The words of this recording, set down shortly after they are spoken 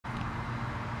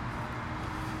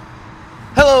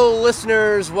Hello,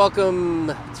 listeners.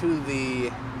 Welcome to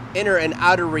the Inner and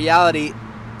Outer Reality,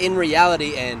 In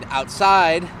Reality and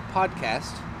Outside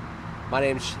podcast. My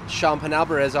name's Sean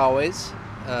Penalber, as always.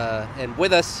 And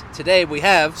with us today we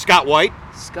have... Scott White.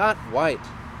 Scott White.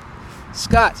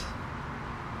 Scott,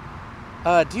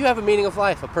 do you have a meaning of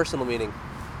life, a personal meaning?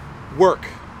 Work.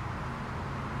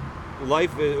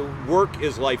 Work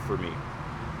is life for me.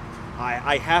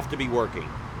 I have to be working.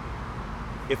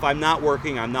 If I'm not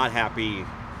working, I'm not happy,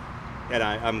 and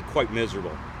I'm quite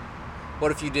miserable.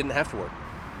 What if you didn't have to work?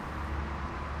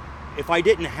 If I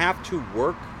didn't have to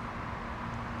work,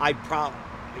 I'd probably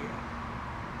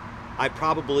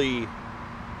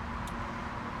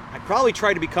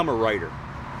try to become a writer.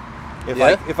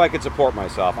 If I could support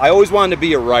myself. I always wanted to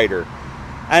be a writer.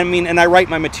 I mean, and I write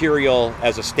my material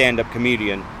as a stand-up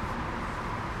comedian,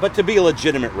 but to be a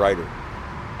legitimate writer.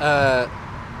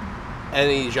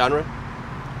 Any genre?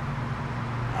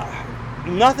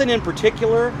 Nothing in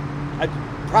particular. I'd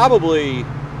probably...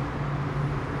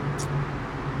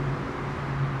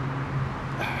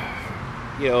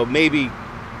 maybe...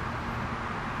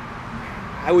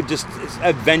 I would just...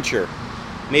 Adventure.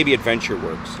 Maybe adventure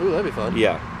works. Ooh, that'd be fun.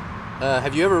 Yeah.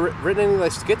 Have you ever written any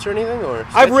skits or anything?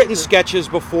 I've written sketches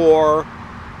before.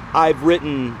 I've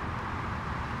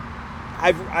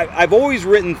always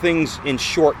written things in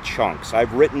short chunks.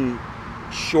 I've written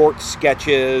short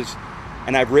sketches,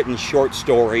 and I've written short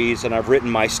stories, and I've written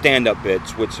my stand-up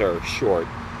bits, which are short.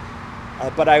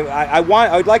 But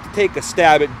I'd like to take a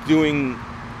stab at doing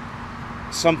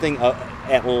something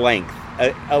at length,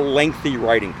 a lengthy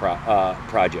writing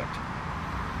project.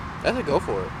 I think go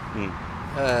for it.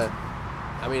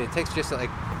 It takes just like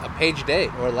a page a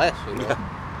day or less, you know.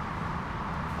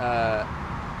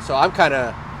 So I'm kind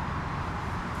of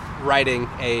writing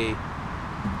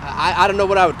I don't know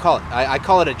what I would call it. I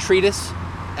call it a treatise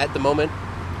at the moment,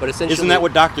 but essentially... Isn't that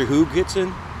what Doctor Who gets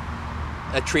in?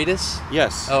 A treatise?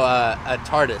 Yes. Oh, a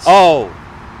TARDIS. Oh.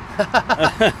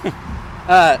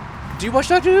 Do you watch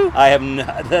Doctor Who? I have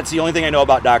not. That's the only thing I know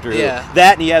about Doctor Who. Yeah.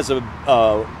 That, and he has a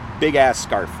big-ass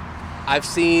scarf. I've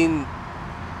seen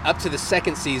up to the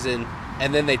second season,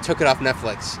 and then they took it off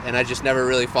Netflix, and I just never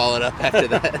really followed up after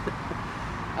that.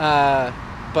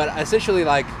 But essentially,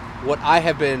 what I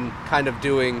have been kind of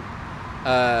doing,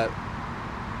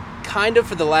 kind of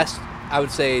for the last, I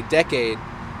would say, decade,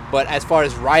 but as far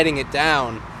as writing it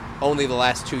down, only the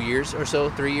last 2 years or so,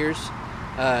 3 years.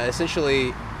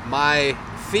 Essentially, my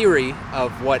theory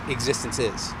of what existence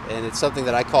is, and it's something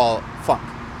that I call funk.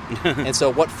 And so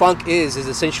what funk is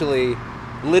essentially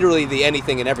literally the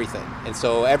anything and everything. And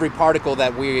so every particle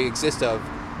that we exist of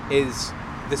is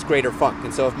this greater funk.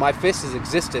 And so if my fist is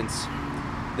existence,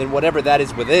 then whatever that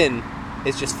is within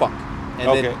is just funk. And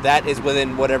then that is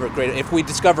within whatever greater... If we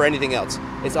discover anything else,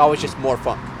 it's always just more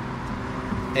funk.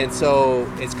 And so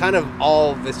it's kind of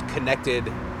all this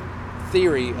connected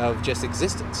theory of just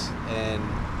existence. And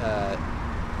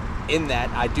in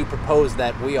that, I do propose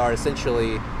that we are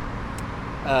essentially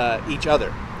each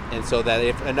other. And so that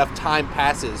if enough time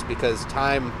passes, because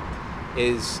time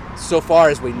is, so far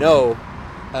as we know,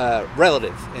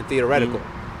 relative and theoretical.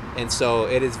 Mm-hmm. And so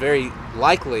it is very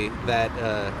likely that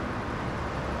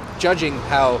judging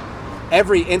how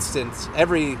every instance,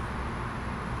 every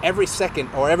second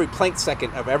or every Planck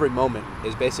second of every moment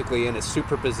is basically in a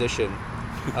superposition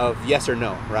of yes or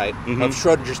no, right? Mm-hmm. Of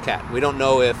Schrodinger's cat. We don't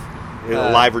know if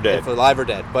alive or dead. If alive or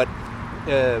dead. But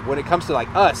when it comes to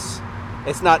us,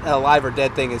 it's not a alive or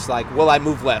dead thing. It's will I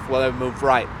move left? Will I move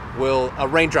right? Will a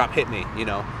raindrop hit me?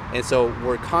 And so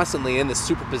we're constantly in this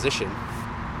superposition.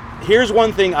 Here's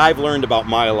one thing I've learned about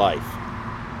my life.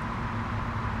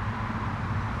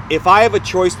 If I have a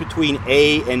choice between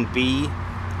A and B,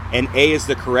 and A is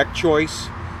the correct choice,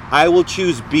 I will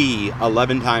choose B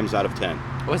 11 times out of 10.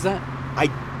 What's that? I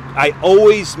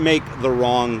always make the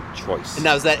wrong choice. And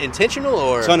now, is that intentional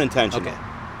or? It's unintentional. Okay.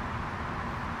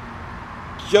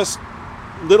 Just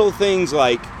little things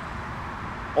like,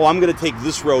 I'm going to take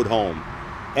this road home,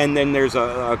 and then there's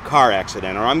a car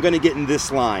accident, or I'm going to get in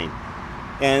this line,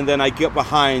 and then I get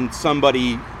behind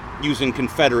somebody using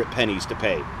Confederate pennies to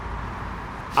pay.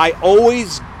 I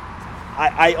always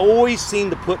seem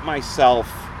to put myself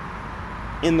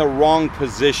in the wrong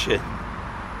position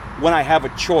when I have a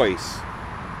choice.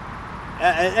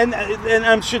 And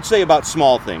I should say about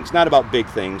small things, not about big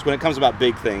things. When it comes about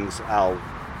big things,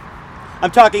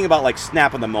 I'm talking about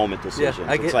snap of the moment decisions.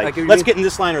 Yeah, it's let's get in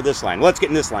this line or this line. Let's get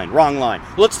in this line. Wrong line.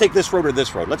 Let's take this road or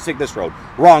this road. Let's take this road.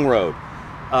 Wrong road.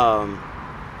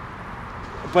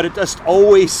 But it just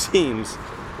always seems,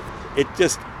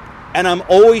 and I'm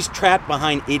always trapped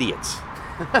behind idiots.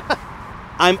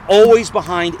 I'm always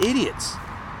behind idiots.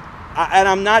 and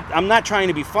I'm not trying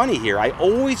to be funny here. I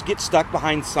always get stuck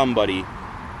behind somebody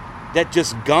that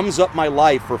just gums up my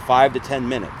life for 5 to 10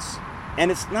 minutes. And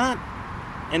it's not,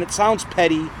 and it sounds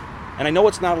petty, and I know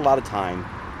it's not a lot of time,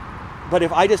 but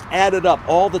if I just added up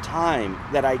all the time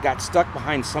that I got stuck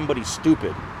behind somebody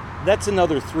stupid, that's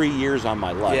another 3 years on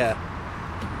my life.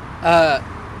 Yeah.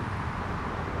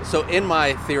 So in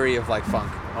my theory of like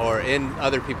funk, or in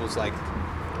other people's like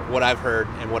what I've heard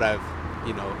and what I've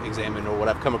examined or what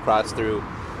I've come across through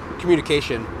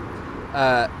communication,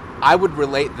 I would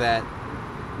relate that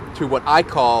to what I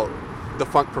call the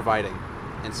funk providing.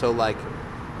 And so like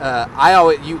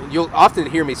you'll often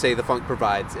hear me say the funk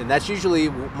provides, and that's usually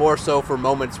more so for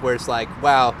moments where it's like,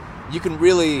 wow, you can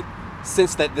really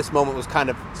sense that this moment was kind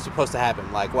of supposed to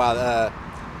happen. Like, wow,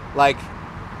 like,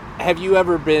 have you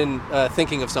ever been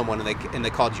thinking of someone and they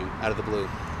called you out of the blue?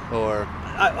 Or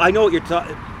I know what you're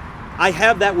talking. I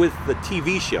have that with the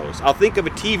TV shows. I'll think of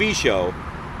a TV show,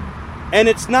 and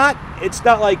it's not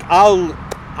like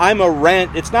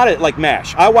it's not like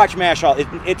MASH. I watch MASH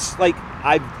it's like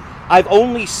I've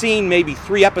only seen maybe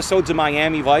 3 episodes of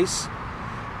Miami Vice,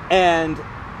 and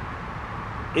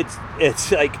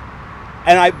it's like,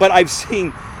 but I've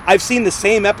seen the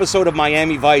same episode of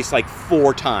Miami Vice like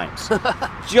 4 times,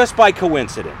 just by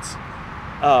coincidence.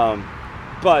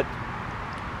 But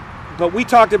we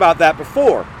talked about that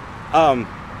before.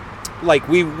 Like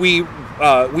we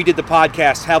did the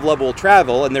podcast Have Love Will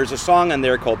Travel, and there's a song on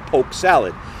there called Poke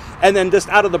Salad, and then just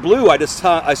out of the blue I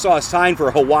saw a sign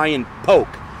for Hawaiian poke.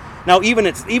 Now even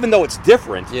though it's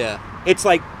different, it's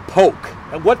like poke.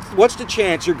 What's the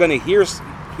chance you're going to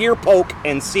hear poke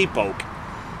and see poke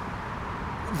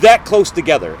that close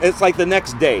together? It's like the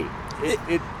next day.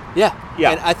 Yeah.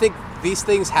 And I think these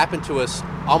things happen to us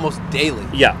almost daily.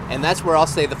 Yeah. And that's where I'll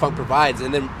say the funk provides.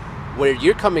 And then where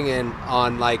you're coming in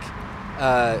on like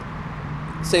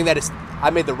saying that I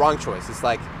made the wrong choice. It's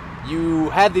like you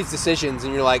had these decisions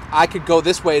and you're like, I could go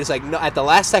this way. It's like, no, at the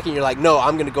last second you're like, no,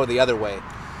 I'm going to go the other way.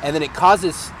 And then it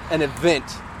causes an event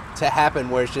to happen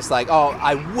where it's just like, oh,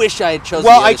 I wish I had chosen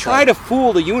the other I try side. to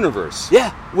fool the universe.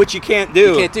 Yeah. Which you can't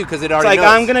do. You can't do because it already knows. It's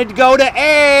like, I'm going to go to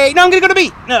A. No, I'm going to go to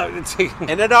B. No.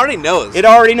 And it already knows. It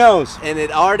already knows. And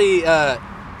it already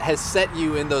has set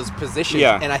you in those positions.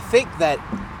 Yeah. And I think that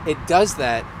it does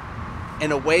that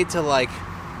in a way to like,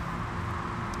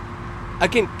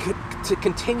 again, to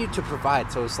continue to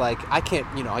provide. So it's like, I can't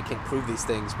prove these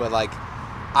things, but like,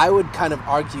 I would kind of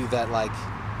argue that like,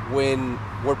 when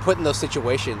we're put in those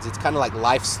situations, it's kind of like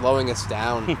life slowing us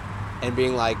down and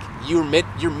being like, you're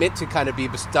meant to kind of be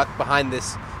stuck behind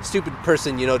this stupid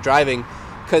person, driving.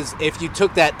 Because if you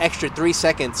took that extra 3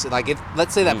 seconds, like if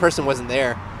let's say that person wasn't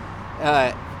there,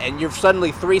 and you're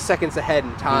suddenly 3 seconds ahead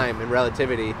in time and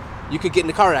relativity, you could get in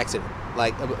a car accident.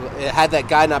 Like had that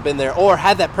guy not been there, or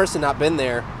had that person not been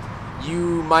there,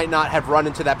 you might not have run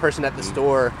into that person at the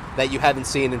store that you haven't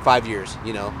seen in 5 years,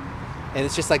 And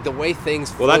it's just like the way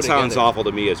things flow that sounds together. awful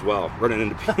to me as well, running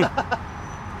into people.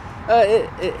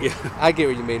 I get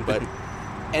what you mean, but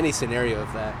any scenario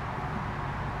of that.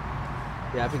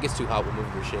 Yeah, if it gets too hot, we'll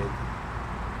move to the shade.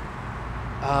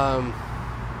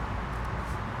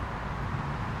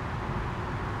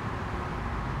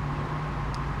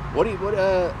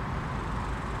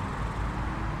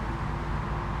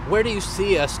 Where do you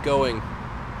see us going?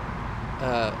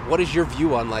 What is your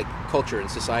view on like culture and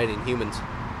society and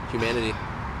humanity?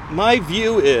 My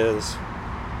view is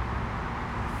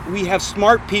we have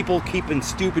smart people keeping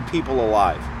stupid people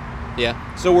alive. Yeah.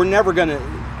 So we're never going to...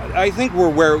 I think we're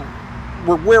where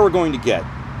we're going to get.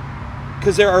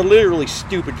 Because there are literally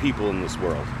stupid people in this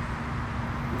world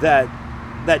that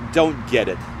don't get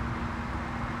it.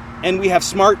 And we have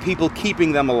smart people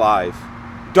keeping them alive.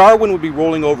 Darwin would be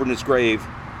rolling over in his grave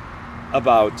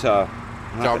about...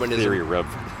 Darwinism.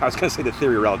 I was going to say the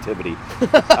theory of relativity.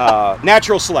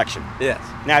 Natural selection. Yes.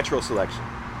 Natural selection.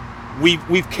 We've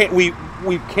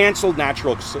canceled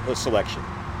natural selection.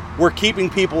 We're keeping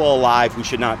people alive who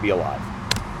should not be alive.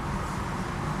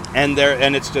 And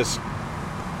it's just,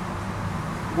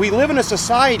 we live in a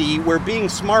society where being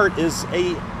smart is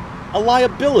a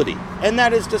liability, and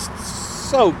that is just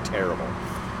so terrible.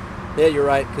 Yeah, you're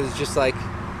right, because it's just like,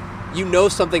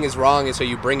 something is wrong, and so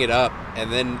you bring it up,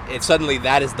 and then suddenly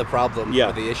that is the problem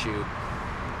or the issue.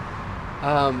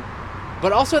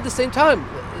 But also at the same time,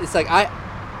 it's like I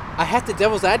have to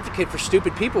devil's advocate for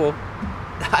stupid people.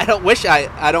 I don't wish I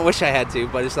had to,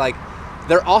 but it's like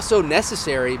they're also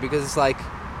necessary, because it's like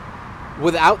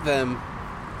without them,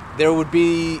 there would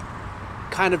be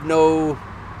kind of no.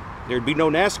 There'd be no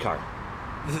NASCAR.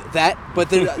 But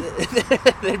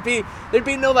there'd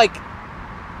be no like.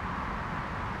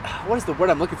 what is the word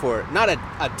I'm looking for? Not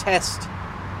a test,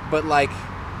 but like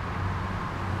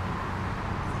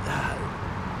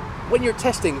when you're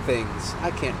testing things.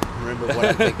 I can't remember what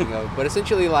I'm thinking of, but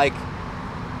essentially like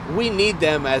we need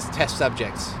them as test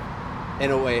subjects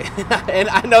in a way. And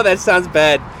I know that sounds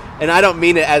bad, and I don't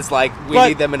mean it as like we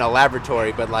need them in a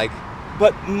laboratory, but like.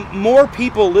 But more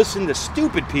people listen to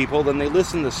stupid people than they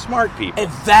listen to smart people.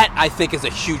 And that, I think, is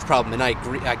a huge problem, and I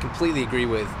completely agree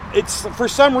with. It's, for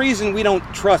some reason, we don't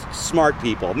trust smart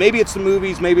people. Maybe it's the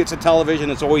movies, maybe it's the television,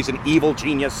 it's always an evil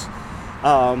genius.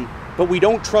 But we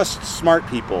don't trust smart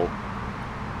people.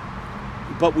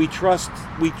 But we trust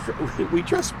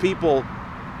people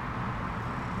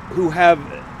who have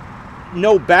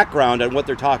no background on what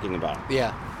they're talking about.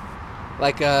 Yeah.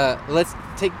 Like, let's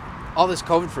take all this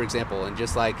COVID, for example, and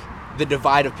just like the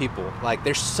divide of people. Like,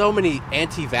 there's so many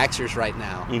anti-vaxxers right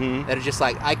now that are just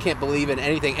like, I can't believe in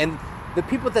anything. And the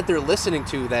people that they're listening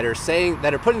to that are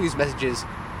putting these messages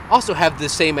also have the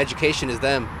same education as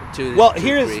them.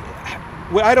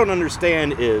 What I don't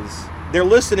understand is they're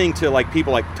listening to like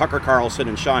people like Tucker Carlson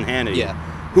and Sean Hannity,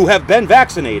 who have been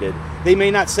vaccinated. They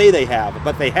may not say they have,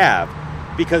 but they have,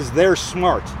 because they're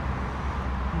smart.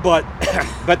 But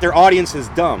their audience is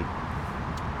dumb.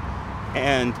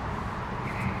 And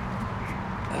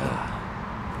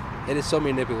it is so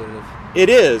manipulative. It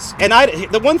is. And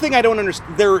the one thing I don't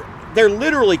understand, they're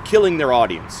literally killing their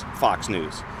audience, Fox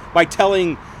News, by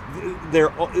telling they're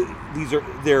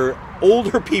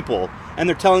older people, and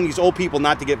they're telling these old people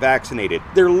not to get vaccinated.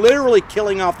 They're literally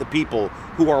killing off the people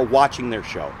who are watching their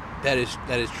show. That is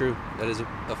true. That is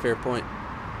a fair point.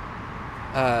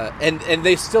 And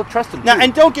they still trust them. Now,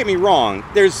 and don't get me wrong,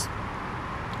 there's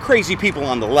crazy people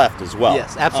on the left as well.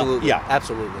 Yes, absolutely.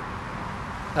 Absolutely.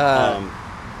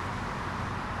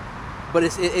 But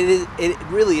it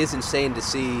really is insane to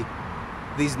see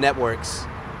these networks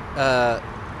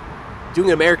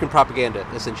doing American propaganda,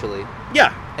 essentially.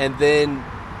 Yeah. And then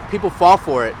people fall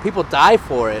for it. People die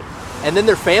for it. And then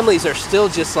their families are still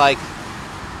just like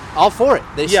all for it.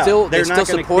 They still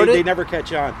support it. They never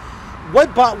catch on.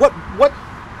 What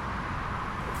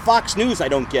Fox News I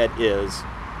don't get is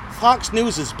Fox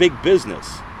News is big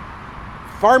business.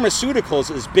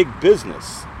 Pharmaceuticals is big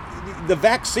business. The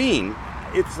vaccine,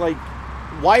 it's like,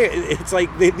 why? It's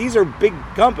like these are big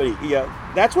companies. Yeah,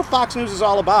 that's what Fox News is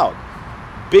all about.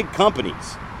 Big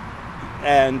companies.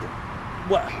 And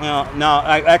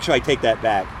I take that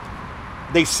back.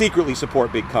 They secretly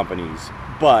support big companies,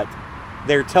 but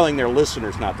they're telling their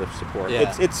listeners not to support.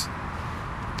 Yeah. It's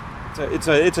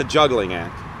a juggling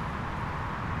act.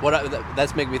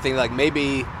 That's making me think like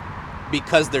maybe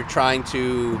because they're trying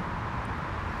to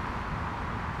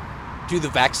do the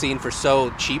vaccine for so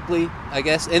cheaply, I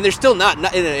guess, and they're still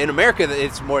not in America.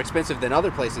 It's more expensive than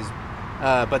other places,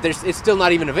 but it's still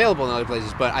not even available in other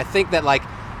places. But I think that like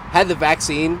had the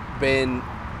vaccine been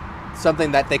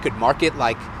something that they could market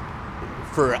like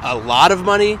for a lot of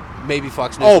money, maybe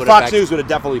Fox News. Fox News would have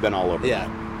definitely been all over. Yeah.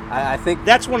 I think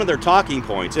that's one of their talking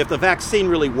points. If the vaccine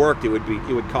really worked, it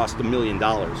would cost $1 million.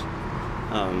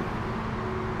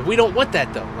 We don't want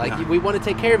that though. Like we want to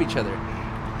take care of each other.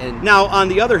 And now, on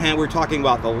the other hand, we're talking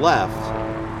about the left.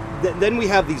 Then we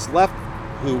have these left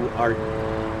who are.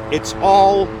 It's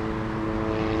all.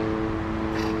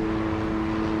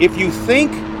 If you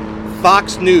think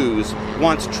Fox News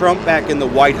wants Trump back in the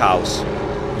White House,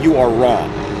 you are wrong.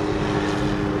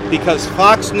 Because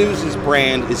Fox News'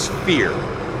 brand is fear.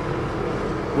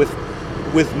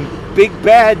 With big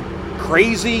bad,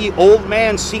 crazy, old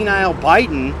man, senile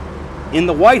Biden in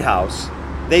the White House,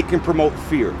 they can promote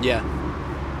fear. Yeah.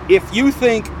 If you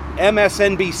think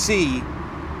MSNBC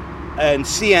and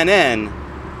CNN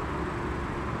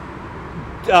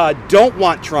don't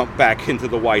want Trump back into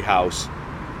the White House,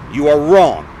 you are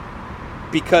wrong.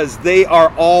 Because they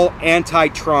are all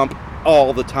anti-Trump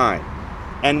all the time.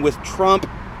 And with Trump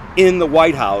in the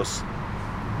White House,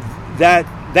 that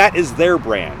is their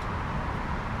brand.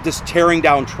 Just tearing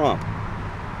down Trump.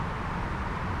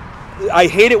 I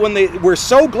hate it when we're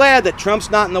so glad that Trump's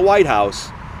not in the White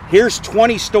House. Here's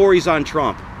 20 stories on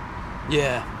Trump.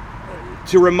 Yeah.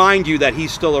 To remind you that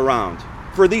he's still around.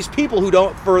 For these people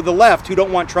for the left who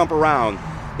don't want Trump around,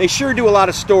 they sure do a lot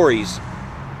of stories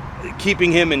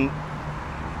keeping him in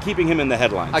the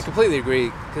headlines. I completely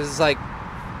agree, because it's like,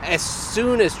 as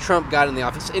soon as Trump got in the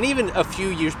office, and even a few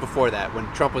years before that,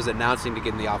 when Trump was announcing to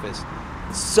get in the office,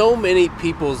 so many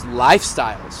people's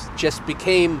lifestyles just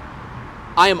became,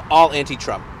 I am all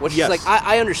anti-Trump. Which is like,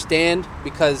 I understand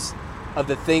because of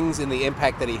the things and the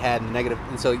impact that he had and the negative.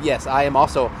 And so, yes, I am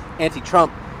also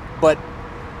anti-Trump. But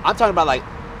I'm talking about like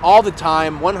all the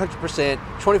time, 100%,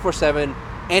 24/7,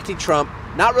 anti-Trump.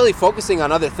 not really focusing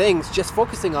on other things, just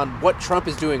focusing on what Trump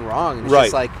is doing wrong. And it's Right.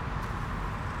 just like,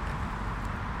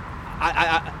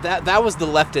 that was the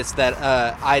leftist that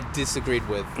I disagreed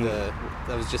with.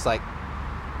 That was just like,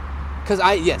 because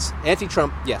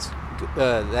anti-Trump, yes,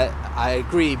 that I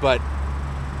agree, but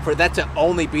for that to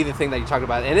only be the thing that you talked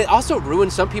about, and it also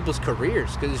ruined some people's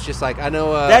careers, because it's just like, I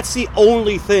know that's the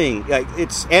only thing. Like,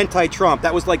 it's anti-Trump.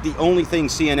 That was like the only thing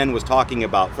CNN was talking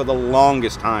about for the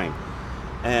longest time,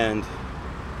 and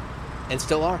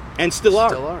still are, still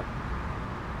are.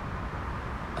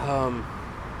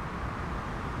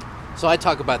 So I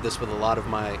talk about this with a lot of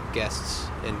my guests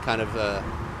in kind of a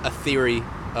theory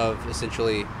of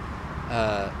essentially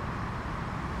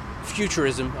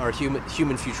futurism, or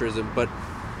human futurism, but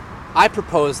I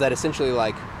propose that essentially,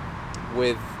 like,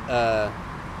 with and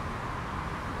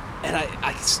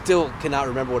I still cannot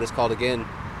remember what it's called again,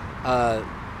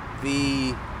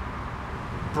 the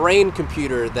brain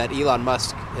computer that Elon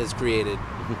Musk has created.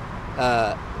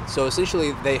 So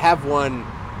essentially they have one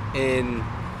in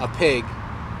a pig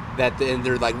and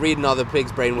they're like reading all the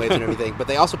pig's brainwaves and everything, but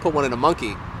they also put one in a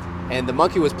monkey, and the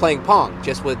monkey was playing Pong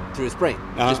just through his brain,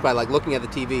 just by like looking at the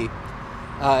TV.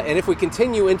 And if we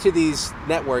continue into these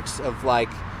networks of like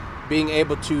being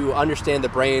able to understand the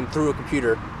brain through a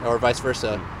computer or vice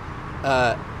versa,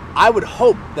 I would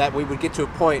hope that we would get to a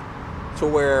point to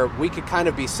where we could kind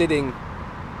of be sitting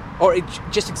or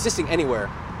just existing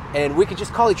anywhere, and we could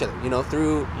just call each other,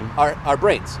 through our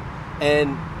brains.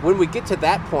 And when we get to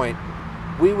that point,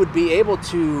 we would be able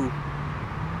to,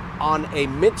 on a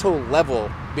mental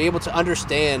level, be able to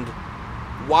understand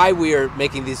why we are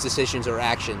making these decisions or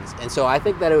actions. And so I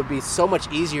think that it would be so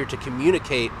much easier to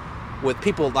communicate with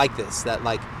people like this, that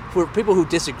like for people who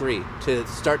disagree, to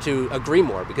start to agree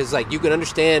more, because like you can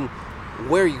understand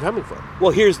where you're coming from.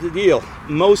 Well, here's the deal.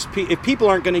 If people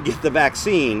aren't going to get the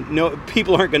vaccine,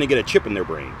 people aren't going to get a chip in their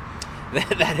brain.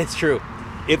 That is true.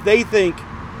 If they think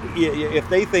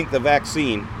the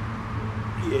vaccine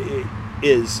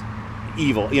is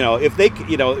evil, if they,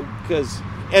 because,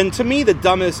 and to me the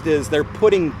dumbest is they're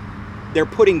putting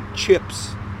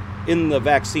chips in the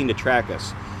vaccine to track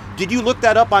us. Did you look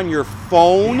that up on your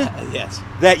phone? Yes.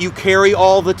 That you carry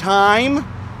all the time?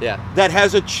 Yeah. That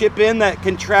has a chip in that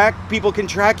people can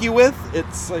track you with?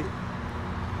 It's like,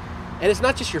 and it's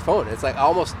not just your phone. It's like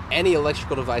almost any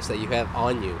electrical device that you have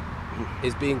on you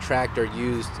is being tracked or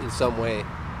used in some way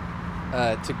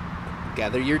to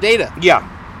gather your data. Yeah.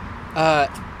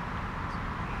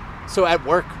 So at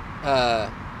work,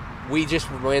 we just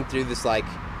went through this, like,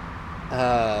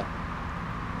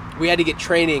 we had to get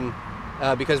training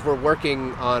because we're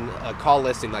working on a call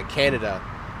listing like Canada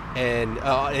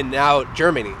and now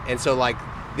Germany. And so like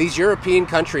these European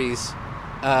countries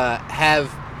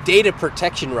have data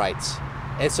protection rights.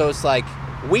 And so it's like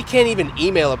we can't even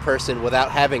email a person without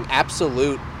having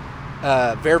absolute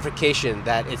verification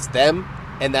that it's them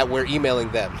and that we're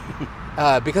emailing them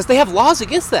because they have laws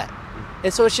against that.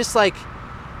 And so it's just like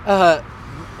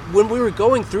when we were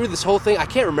going through this whole thing, I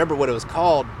can't remember what it was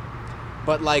called,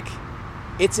 but like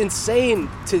it's insane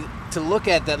to look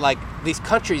at that, like these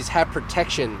countries have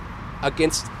protection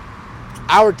against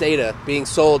our data being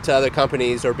sold to other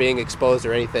companies or being exposed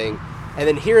or anything. And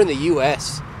then here in the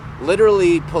US,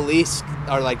 literally police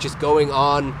are like just going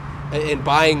on and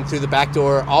buying through the back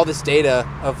door all this data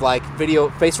of like video,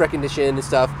 face recognition and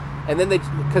stuff. And then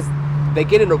because they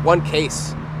get into one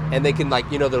case and they can like,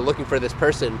 they're looking for this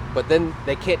person, but then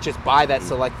they can't just buy that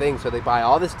select thing. So they buy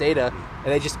all this data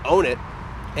and they just own it.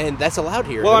 And that's allowed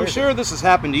here. Well, I'm sure this has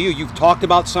happened to you. You've talked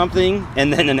about something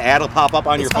and then an ad will pop up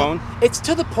on your phone. It's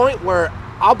to the point where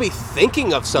I'll be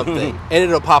thinking of something and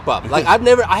it'll pop up. Like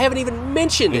I haven't even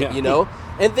mentioned it,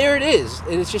 and there it is.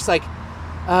 And it's just like,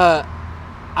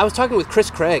 I was talking with Chris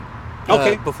Craig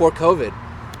before COVID,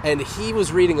 and he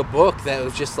was reading a book that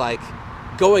was just like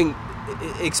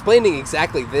explaining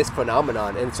exactly this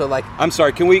phenomenon. And so like, I'm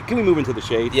sorry, can we move into the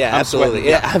shade? Yeah,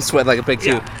 absolutely. I'm sweating like a pig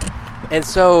too. And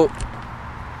so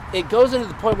it goes into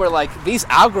the point where like these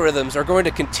algorithms are going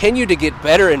to continue to get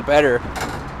better and better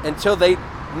until they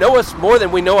know us more than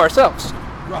we know ourselves.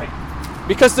 Right.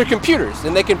 Because they're computers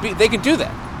and they can do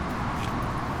that.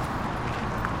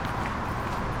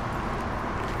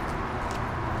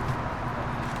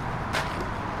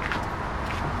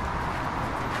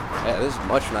 Yeah, this is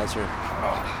much nicer.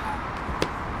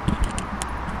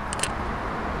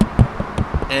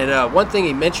 And one thing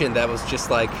he mentioned that was just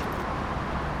like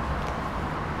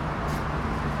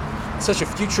such a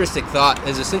futuristic thought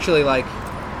is essentially like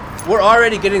we're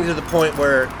already getting to the point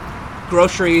where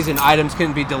groceries and items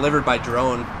can be delivered by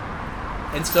drone.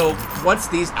 And so once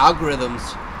these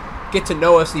algorithms get to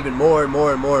know us even more and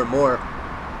more and more and more,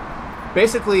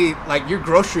 basically, like, your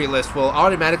grocery list will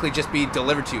automatically just be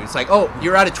delivered to you. It's like, oh,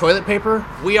 you're out of toilet paper?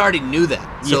 We already knew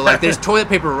that. So, like, there's toilet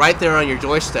paper right there on your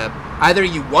doorstep. Either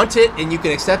you want it and you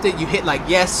can accept it, you hit, like,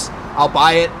 yes, I'll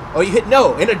buy it, or you hit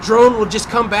no, and a drone will just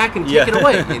come back and take it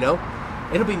away, you know?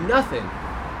 It'll be nothing.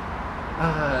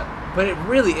 But it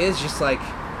really is just, like,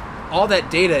 all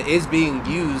that data is being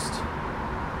used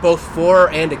both for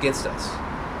and against us.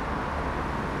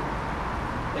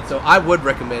 And so I would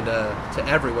recommend to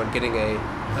everyone getting a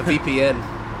VPN.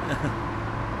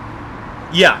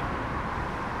 Yeah.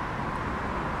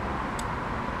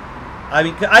 I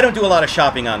mean, I don't do a lot of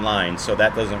shopping online, so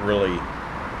that doesn't really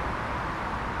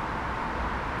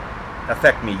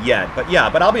affect me yet. But yeah,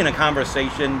 but I'll be in a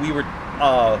conversation. We were,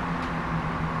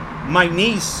 my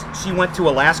niece, she went to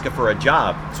Alaska for a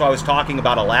job, so I was talking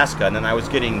about Alaska, and then I was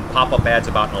getting pop-up ads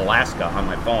about Alaska on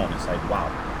my phone. It's like, wow.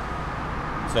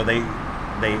 So the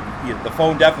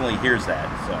phone definitely hears that.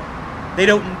 So they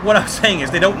don't. What I'm saying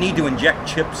is, they don't need to inject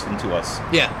chips into us.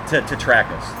 Yeah. To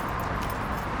track us.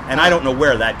 And I don't know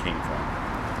where that came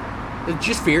from. It's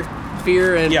just fear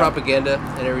and propaganda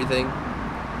and everything.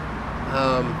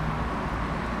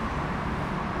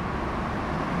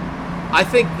 I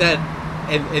think that,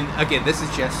 and again, this is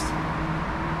just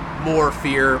more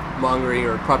fear mongering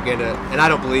or propaganda, and I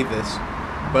don't believe this,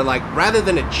 but like, rather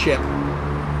than a chip,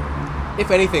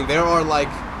 if anything, there are like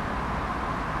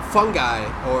fungi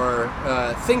or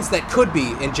things that could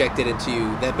be injected into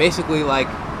you that basically like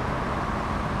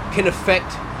can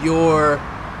affect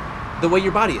the way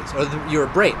your body is, or your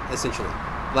brain, essentially.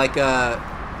 Like,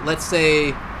 let's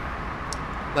say,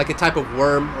 like a type of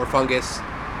worm or fungus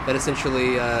that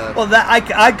essentially. Well, that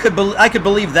I could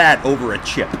believe that over a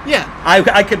chip. Yeah,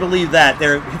 I could believe that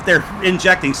they're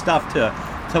injecting stuff to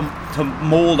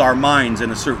mold our minds in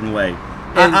a certain way.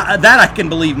 That I can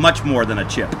believe much more than a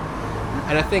chip.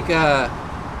 And I think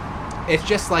it's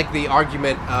just like the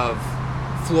argument of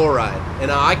fluoride.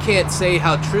 And I can't say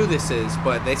how true this is,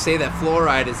 but they say that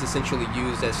fluoride is essentially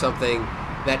used as something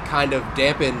that kind of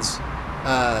dampens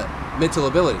mental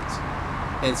abilities.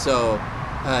 And so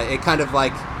it kind of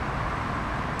like,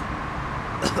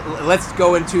 let's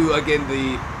go into, again,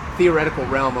 the theoretical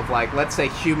realm of like, let's say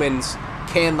humans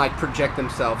can like project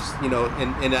themselves, you know,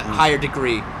 in a higher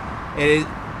degree.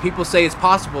 People say it's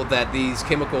possible that these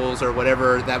chemicals or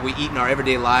whatever that we eat in our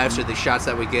everyday lives or the shots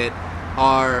that we get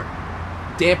are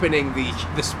dampening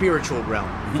the spiritual realm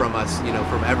from us, you know,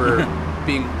 from ever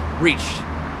being reached.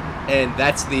 And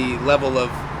that's the level of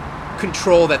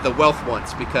control that the wealth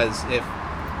wants, because if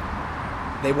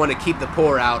they want to keep the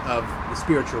poor out of the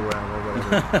spiritual realm or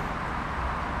whatever.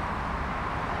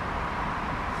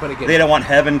 But again, they don't want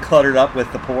heaven cluttered up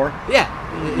with the poor. Yeah,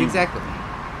 exactly.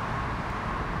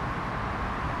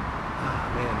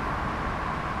 Oh, man.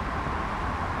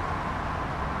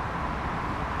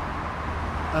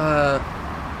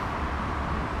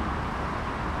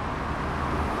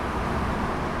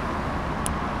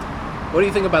 What do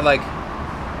you think about, like,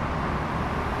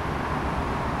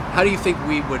 how do you think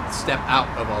we would step out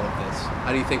of all of this?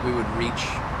 How do you think we would reach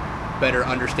better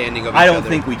understanding of each other? I don't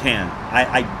think we can.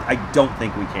 I don't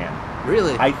think we can.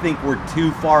 Really? I think we're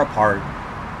too far apart.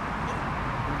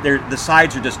 The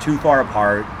sides are just too far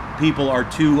apart. People are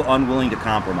too unwilling to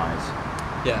compromise.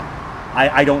 Yeah.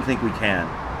 I don't think we can.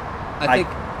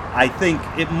 I think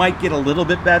it might get a little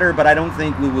bit better, but I don't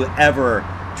think we will ever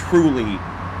truly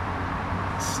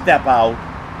step out,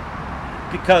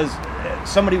 because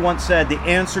somebody once said the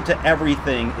answer to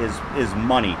everything is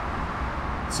money.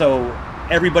 So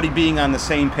everybody being on the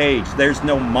same page, there's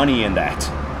no money in that.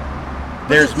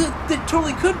 That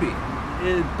totally could be.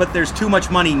 But there's too much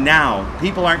money now.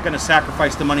 People aren't going to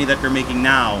sacrifice the money that they're making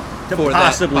now to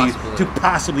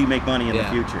possibly make money in the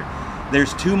future.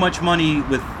 There's too much money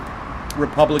with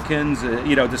Republicans,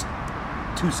 just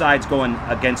two sides going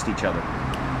against each other.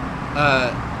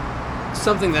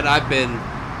 Something that I've been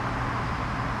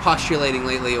postulating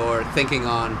lately or thinking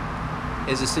on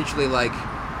is essentially like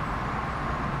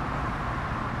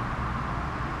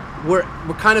we're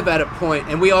kind of at a point,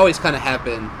 and we always kind of have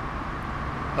been,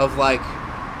 of like,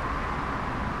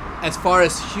 as far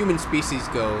as human species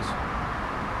goes,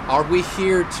 are we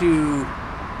here to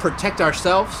protect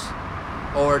ourselves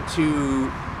or to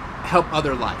help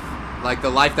other life? Like the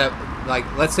life that, like,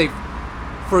 let's say,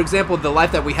 for example, the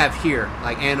life that we have here,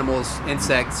 like animals,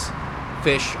 insects,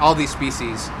 fish, all these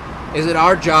species, is it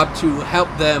our job to help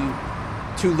them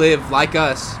to live like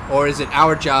us, or is it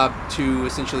our job to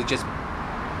essentially just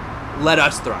let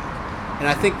us thrive? And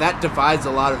I think that divides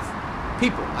a lot of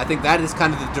people. I think that is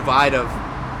kind of the divide of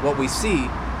what we see.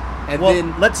 And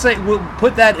then let's say we'll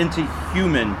put that into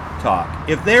human talk.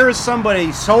 If there is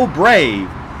somebody so brave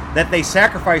that they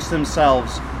sacrifice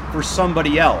themselves for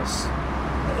somebody else.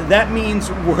 That means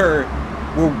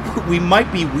we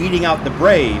might be weeding out the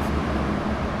brave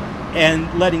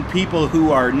and letting people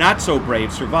who are not so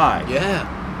brave survive. Yeah.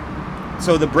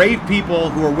 So the brave people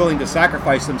who are willing to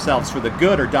sacrifice themselves for the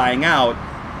good are dying out,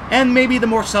 and maybe the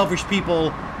more selfish people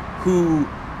who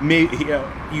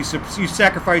you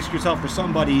sacrifice yourself for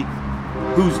somebody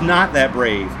who's not that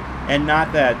brave and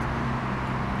not that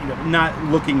not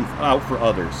looking out for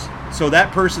others. So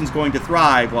that person's going to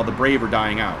thrive while the brave are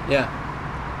dying out. Yeah.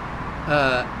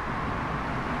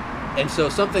 And so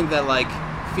something that like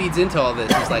feeds into all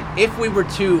this is like, if we were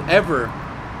to ever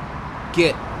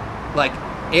get like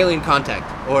alien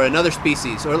contact or another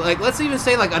species, or like let's even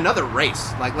say like another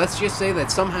race, like let's just say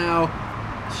that somehow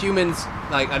humans,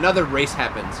 like another race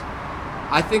happens,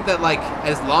 I think that like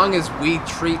as long as we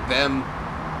treat them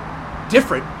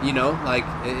different, you know, like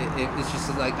it's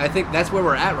just like, I think that's where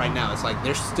we're at right now. It's like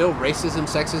there's still racism,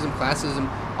 sexism, classism,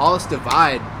 all this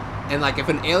divide, and like if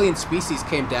an alien species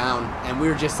came down and we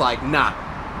were just like, nah,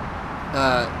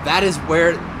 that is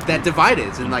where that divide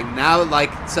is. And like now,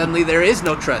 like suddenly there is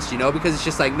no trust, you know, because it's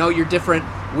just like, no, you're different,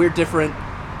 we're different,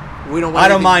 we don't want I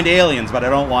don't mind aliens, but I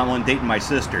don't want one dating my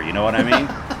sister, you know what I mean?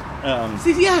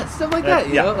 See, yeah, stuff like that,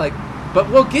 you know, like, but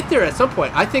we'll get there at some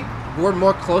point. I think we're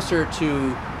more closer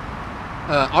to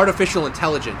artificial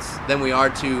intelligence than we are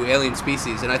to alien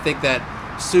species, and I think that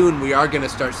soon we are going to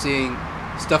start seeing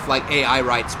stuff like AI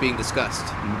rights being discussed.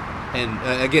 Mm-hmm.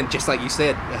 And again, just like you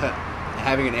said,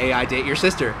 having an AI date your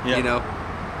sister, you know.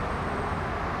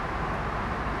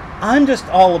 I'm just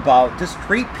all about just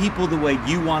treat people the way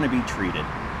you want to be treated.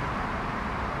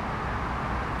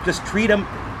 Just treat them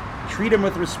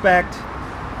with respect,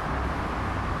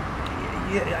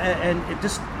 and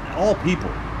just all people.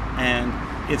 And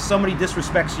if somebody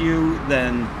disrespects you,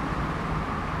 then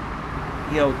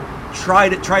try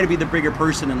to be the bigger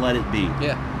person and let it be.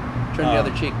 Yeah, turn the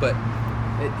other cheek. But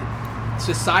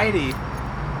society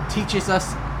teaches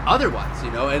us otherwise,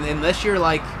 you know. And unless you're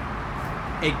like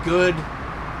a good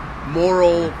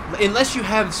moral, unless you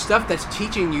have stuff that's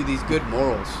teaching you these good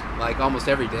morals, like almost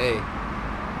every day.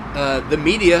 The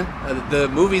media, the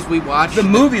movies we watch, the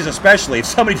movies especially. If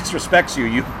somebody disrespects you,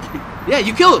 you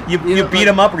kill them. You beat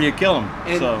them up or you kill them.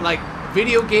 And like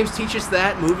video games teach us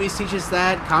that, movies teach us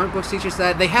that, comic books teach us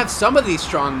that. They have some of these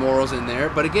strong morals in there,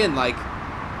 but again, like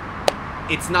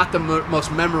it's not the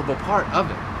most memorable part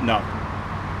of it. No.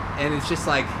 And it's just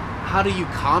like, how do you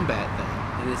combat that?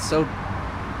 And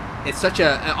it's such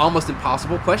a almost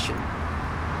impossible question.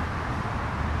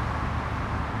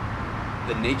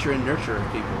 The nature and nurture of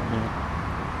people. Mm-hmm.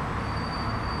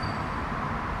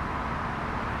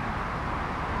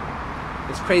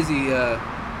 It's crazy.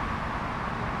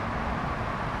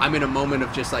 I'm in a moment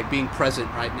of just like being present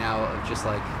right now, of just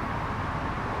like,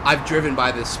 I've driven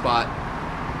by this spot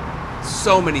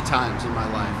so many times in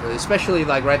my life, especially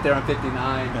like right there on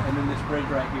 59 and then this bridge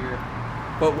right here.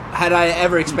 But had I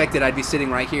ever expected I'd be sitting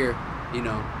right here, you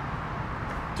know,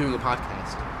 doing a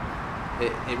podcast?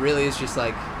 It really is just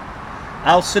like,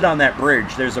 I'll sit on that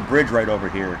bridge. There's a bridge right over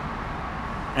here,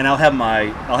 and I'll have my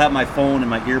phone and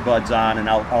my earbuds on, and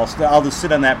I'll just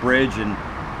sit on that bridge and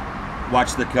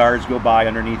watch the cars go by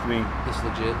underneath me. It's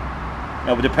legit.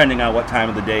 No, but depending on what time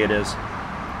of the day it is,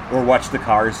 or watch the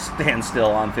cars stand still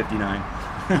on 59.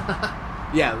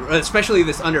 Yeah, especially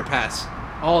this underpass.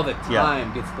 All the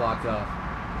time gets blocked off.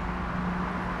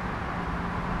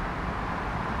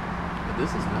 But this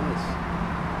is nice.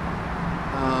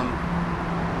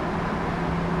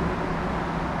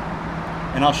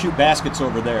 And I'll shoot baskets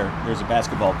over there. There's a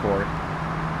basketball court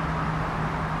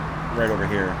right over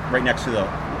here, right next to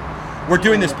We're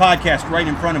doing this podcast right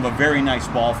in front of a very nice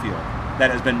ball field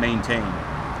that has been maintained.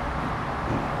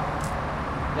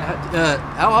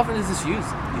 How often is this used,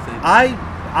 do you think?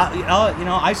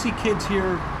 I see kids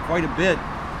here quite a bit.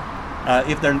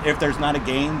 If there's not a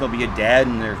game, there'll be a dad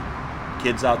and their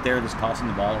kids out there just tossing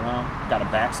the ball around. Got a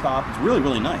backstop. It's really,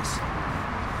 really nice.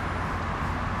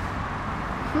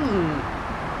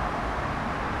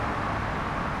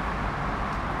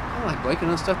 I like blanking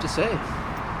on stuff to say.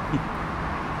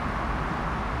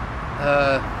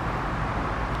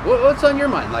 What's on your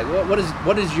mind? Like,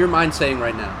 what is your mind saying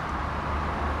right now?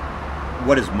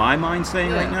 What is my mind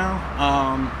saying right now?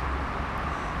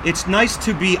 It's nice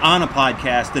to be on a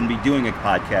podcast and be doing a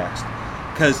podcast,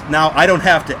 because now I don't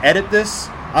have to edit this.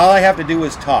 All I have to do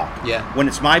is talk. Yeah. When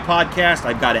it's my podcast,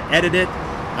 I've got to edit it.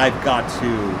 I've got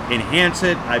to enhance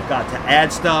it. I've got to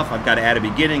add stuff. I've got to add a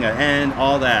beginning, an end,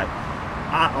 all that.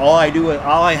 All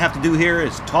I have to do here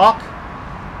is talk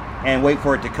and wait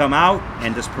for it to come out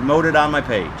and just promote it on my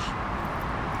page.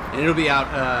 And it'll be out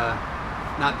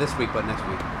Not this week, but next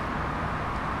week.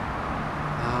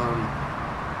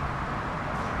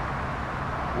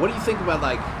 What do you think about,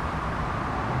 like,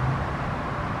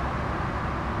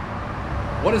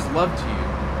 what is love to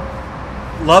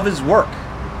you? Love is work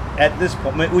at this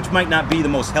point, which might not be the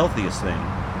most healthiest thing.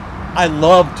 I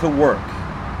love to work.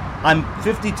 I'm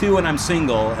 52 and I'm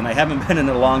single, and I haven't been in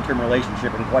a long-term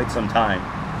relationship in quite some time.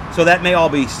 So that might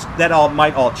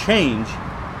all change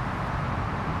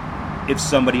if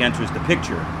somebody enters the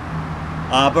picture.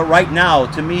 But right now,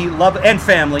 to me, love and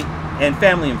family and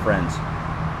friends.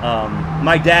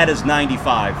 My dad is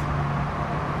 95.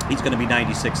 He's going to be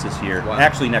 96 this year. Wow.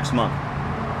 Actually, next month.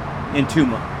 In 2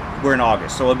 months. We're in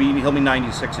August, so he'll be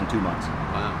 96 in 2 months.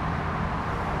 Wow.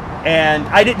 And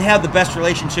I didn't have the best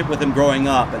relationship with him growing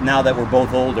up, but now that we're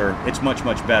both older, it's much,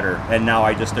 much better. And now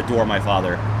I just adore my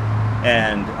father.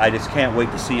 And I just can't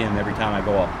wait to see him every time I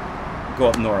go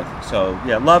up north. So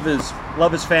yeah, love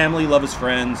is family, love is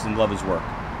friends, and love is work.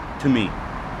 To me.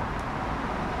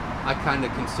 I kind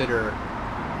of consider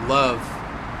love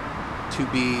to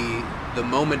be the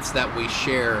moments that we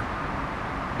share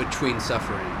between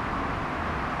suffering.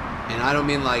 And I don't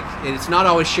mean like, it's not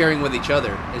always sharing with each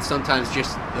other. It's sometimes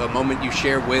just a moment you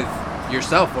share with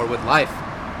yourself or with life.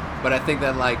 But I think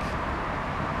that, like,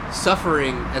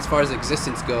 suffering, as far as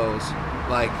existence goes,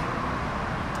 like,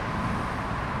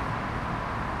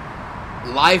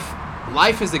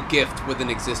 life is a gift with an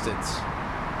existence.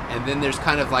 And then there's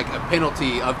kind of like a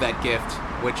penalty of that gift,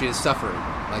 which is suffering.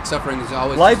 Like, suffering is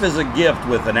always... Life is a gift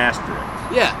with an asterisk.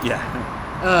 Yeah. Yeah.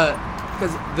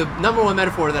 Because the number one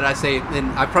metaphor that I say,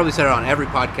 and I probably said it on every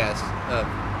podcast,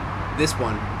 this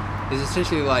one, is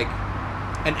essentially like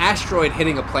an asteroid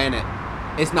hitting a planet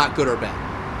is not good or bad.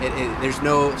 There's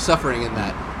no suffering in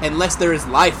that. Unless there is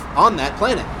life on that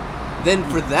planet. Then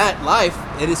for that life,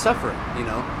 it is suffering, you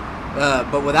know?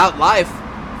 But without life,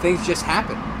 things just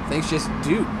happen. Things just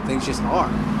do. Things just are.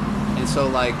 And so,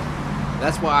 like,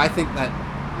 that's why I think that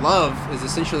love is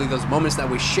essentially those moments that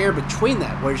we share between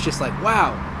that, where it's just like,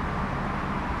 wow,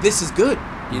 this is good,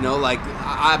 you know, like,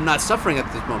 I'm not suffering at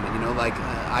this moment, you know, like,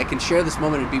 I can share this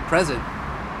moment and be present.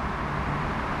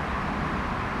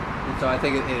 And so I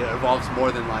think it evolves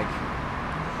more than, like...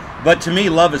 But to me,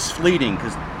 love is fleeting,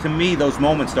 because to me, those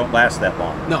moments don't last that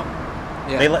long. No.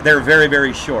 Yeah. They're very,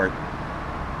 very short.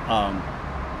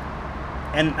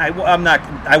 And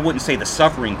I wouldn't say the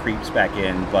suffering creeps back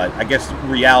in, but I guess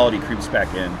reality creeps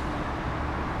back in.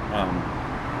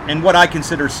 And what I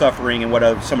consider suffering and what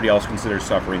somebody else considers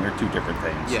suffering are two different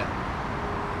things. Yeah.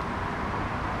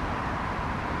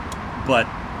 But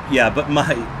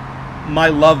my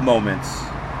love moments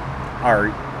are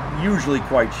usually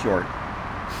quite short.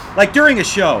 Like during a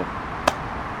show,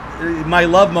 my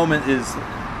love moment is,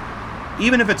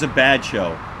 even if it's a bad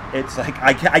show, it's like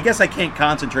I guess I can't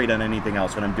concentrate on anything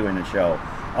else when I'm doing a show.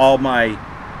 All my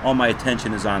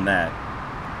attention is on that.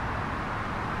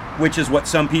 Which is what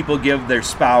some people give their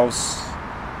spouse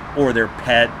or their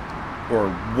pet or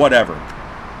whatever.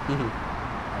 Mm-hmm.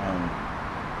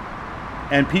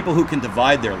 And people who can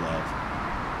divide their love.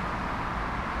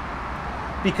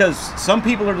 Because some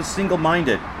people are just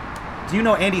single-minded. Do you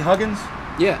know Andy Huggins?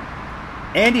 Yeah.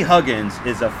 Andy Huggins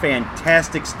is a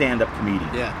fantastic stand-up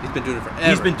comedian. Yeah, he's been doing it forever.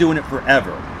 He's been doing it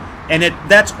forever. And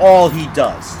that's all he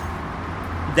does.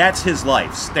 That's his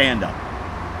life, stand-up.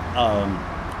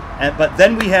 But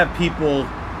then we have people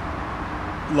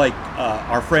like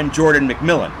our friend Jordan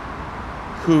McMillan,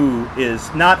 who is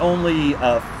not only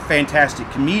a fantastic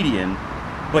comedian,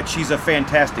 but she's a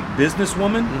fantastic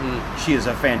businesswoman. Mm-hmm. She is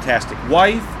a fantastic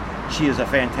wife. She is a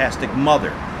fantastic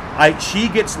mother. She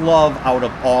gets love out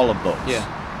of all of those. Yeah.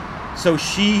 So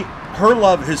her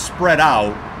love has spread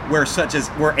out where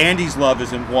Andy's love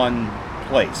is in one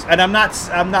place. And I'm not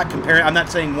comparing. I'm not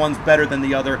saying one's better than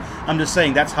the other. I'm just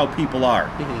saying that's how people are.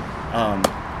 Mm-hmm.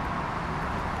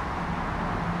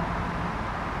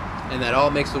 And that all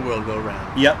makes the world go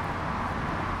round. Yep.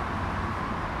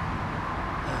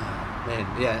 Man,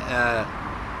 yeah.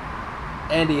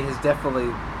 Andy has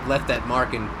definitely left that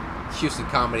mark in Houston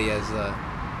comedy as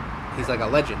he's like a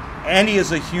legend. Andy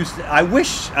is a Houston. I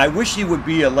wish he would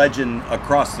be a legend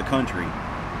across the country,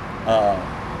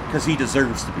 because he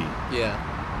deserves to be. Yeah.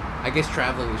 I guess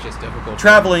traveling is just difficult.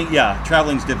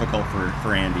 Traveling's difficult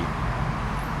for Andy.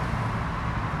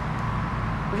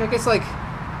 Which I guess, like,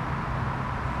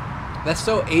 that's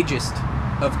so ageist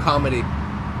of comedy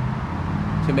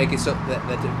to make it so that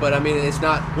but I mean, it's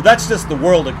not. Well, that's just the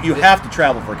world. You have to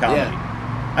travel for comedy.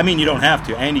 Yeah. I mean, you don't have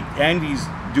to. Andy's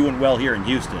doing well here in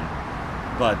Houston,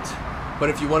 but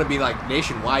if you want to be like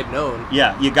nationwide known,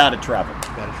 yeah, you got to travel.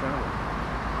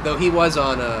 Though he was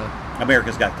on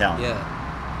America's Got Talent. Yeah.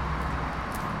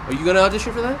 Are you going to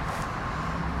audition for that?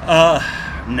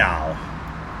 No.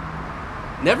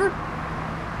 Never?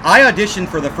 I auditioned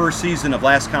for the first season of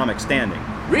Last Comic Standing.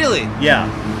 Really? Yeah.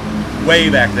 Way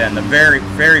back then, the very,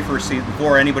 very first season,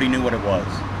 before anybody knew what it was.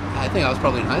 I think I was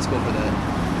probably in high school for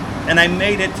that. And I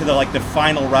made it to the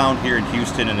final round here in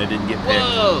Houston, and I didn't get picked.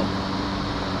 Whoa!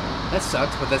 That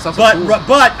sucks, but that's also cool.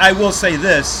 But I will say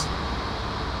this.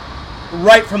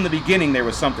 Right from the beginning, there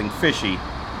was something fishy.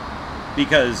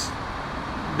 Because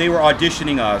they were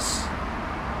auditioning us.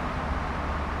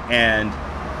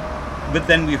 But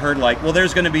then we heard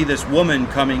there's going to be this woman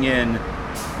coming in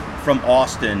from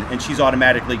Austin, and she's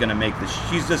automatically going to make this.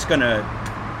 She's just going to,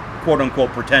 quote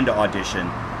unquote, pretend to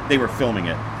audition. They were filming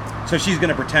it. So she's going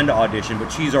to pretend to audition, but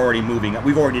she's already moving up.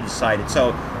 We've already decided.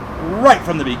 So right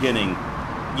from the beginning,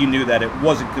 you knew that it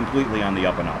wasn't completely on the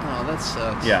up and up. Oh, that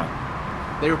sucks. Yeah.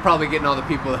 They were probably getting all the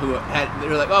people who they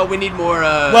were like, oh, we need more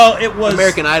it was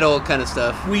American Idol kind of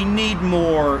stuff. We need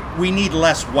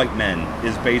less white men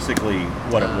is basically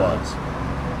what it was.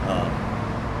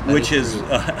 Which is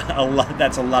a lot.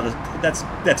 That's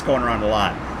going around a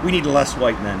lot. We need less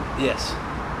white men. Yes.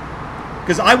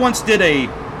 Because I once did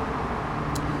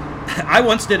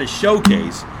a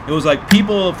showcase. It was like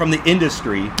people from the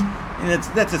industry, and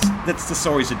that's just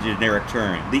always a generic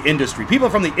term. The industry.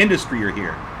 People from the industry are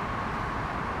here,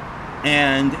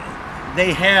 and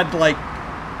they had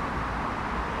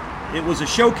it was a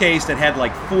showcase that had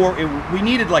we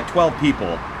needed 12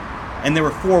 people, and there were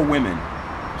 4 women.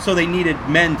 So they needed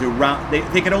men to round. They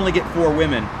could only get 4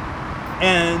 women,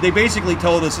 and they basically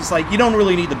told us it's you don't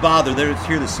really need to bother. They're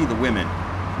here to see the women,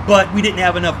 but we didn't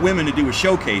have enough women to do a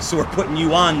showcase, so we're putting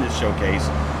you on this showcase.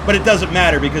 But it doesn't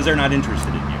matter because they're not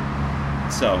interested in you.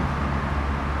 So,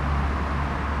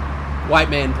 white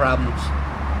man problems.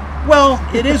 Well,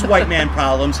 it is white man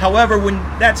problems. However, when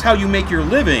that's how you make your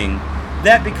living,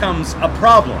 that becomes a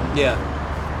problem. Yeah.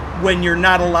 When you're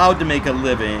not allowed to make a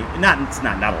living, it's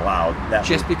not allowed.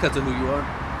 Just because of who you are.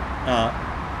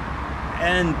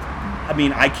 And I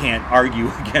mean, I can't argue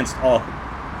against all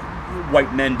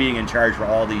white men being in charge for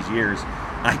all these years.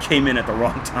 I came in at the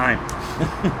wrong time.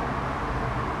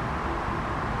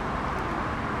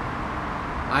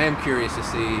 I am curious to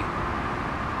see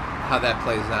how that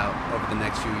plays out over the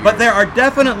next few years. But there are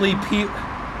definitely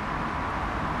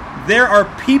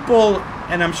people,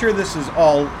 and I'm sure this is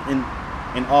all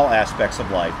in all aspects of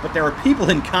life, but there are people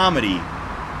in comedy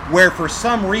where for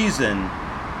some reason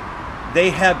they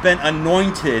have been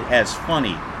anointed as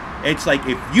funny. It's like,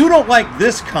 if you don't like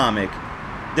this comic,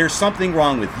 there's something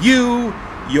wrong with you,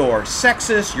 you're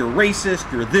sexist, you're racist,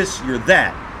 you're this, you're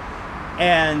that.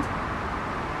 And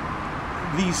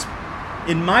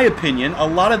in my opinion, a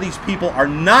lot of these people are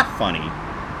not funny,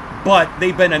 but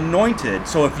they've been anointed,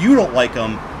 so if you don't like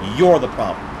them, you're the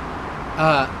problem.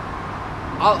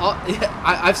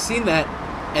 I've seen that,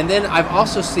 and then I've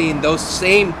also seen those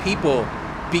same people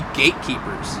be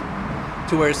gatekeepers,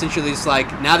 to where essentially it's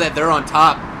now that they're on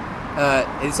top,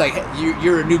 it's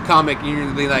you're a new comic, and you're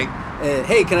gonna be like,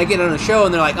 hey, can I get on a show?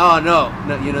 And they're like, oh no,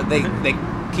 they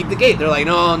keep the gate. They're like,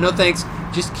 no thanks,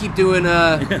 just keep doing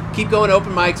keep going to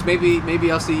open mics.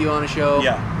 Maybe I'll see you on a show.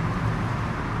 Yeah,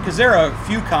 because there are a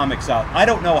few comics out. I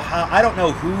don't know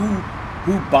who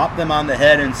bopped them on the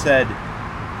head and said,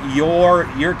 you're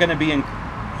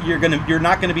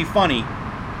not gonna be funny,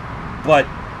 but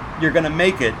you're gonna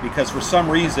make it, because for some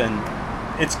reason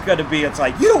it's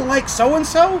like, you don't like so and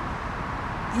so,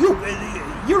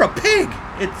 you're a pig.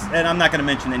 And I'm not gonna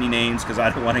mention any names because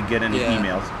I don't want to get any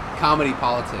emails. Comedy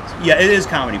politics. Yeah, it is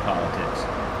comedy politics.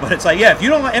 But it's if you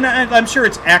don't like, and I'm sure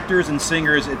it's actors and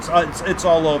singers. It's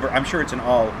all over. I'm sure it's in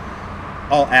all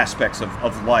aspects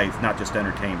of life, not just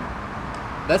entertainment.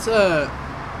 That's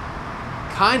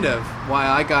kind of why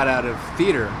I got out of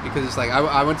theater, because it's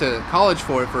I went to college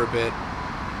for it for a bit,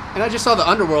 and I just saw the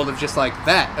underworld of just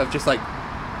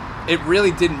it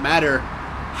really didn't matter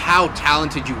how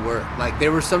talented you were.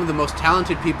 There were some of the most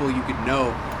talented people you could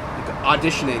know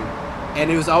auditioning,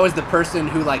 and it was always the person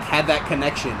who had that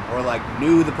connection, or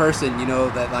knew the person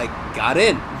that got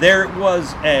in.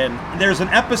 There's an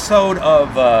episode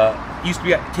of used to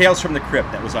be Tales from the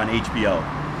Crypt that was on HBO.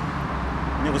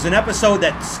 And it was an episode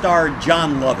that starred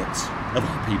John Lovitz, of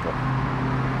all people.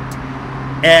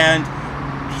 And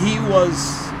he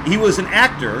was an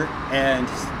actor, and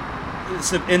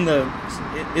in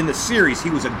the series he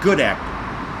was a good actor.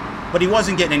 But he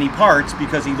wasn't getting any parts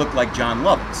because he looked like John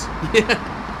Lovitz.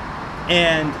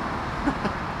 And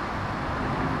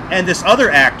this other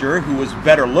actor who was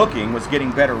better looking was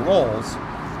getting better roles,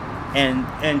 and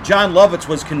John Lovitz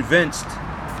was convinced,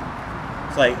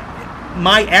 it's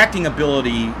my acting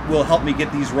ability will help me get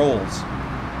these roles.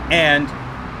 And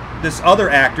this other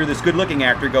actor, this good-looking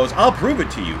actor, goes, "I'll prove it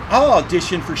to you. I'll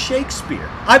audition for Shakespeare.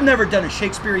 I've never done a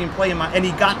Shakespearean play and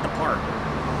he got the part."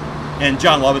 And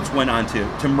Jon Lovitz went on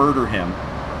to murder him.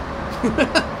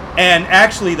 And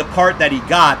actually, the part that he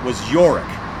got was Yorick.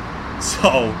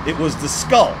 So it was the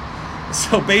skull.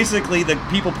 So basically, the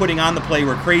people putting on the play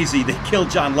were crazy. They killed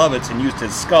Jon Lovitz and used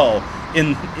his skull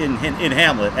in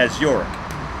Hamlet as Yorick.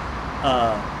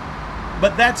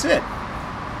 But that's it.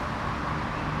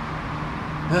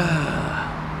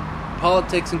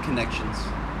 Politics and connections.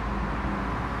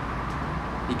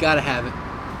 You gotta have it.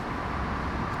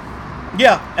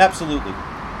 Yeah, absolutely.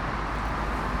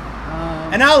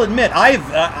 And I'll admit, I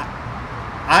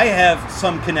have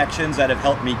some connections that have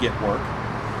helped me get work,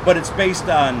 but it's based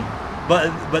on,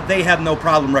 but they have no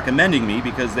problem recommending me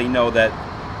because they know that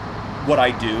what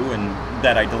I do and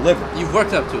that I deliver. You've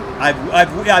worked up to it.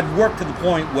 I've worked to the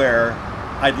point where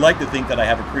I'd like to think that I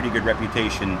have a pretty good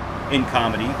reputation in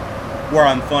comedy, where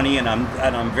I'm funny and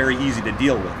I'm very easy to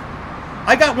deal with.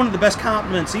 I got one of the best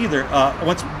compliments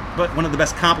one of the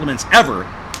best compliments ever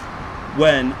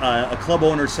when a club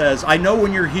owner says, "I know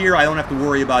when you're here, I don't have to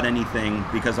worry about anything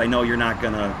because I know you're not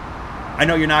gonna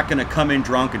come in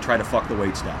drunk and try to fuck the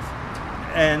wait staff."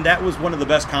 And that was one of the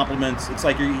best compliments. It's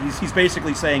like he's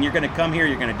basically saying, "You're going to come here,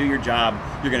 you're going to do your job,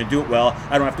 you're going to do it well.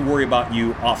 I don't have to worry about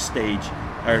you off stage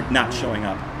or not showing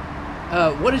up."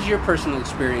 What is your personal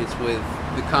experience with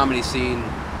the comedy scene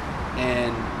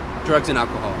and drugs and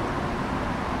alcohol?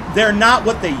 They're not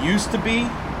what they used to be.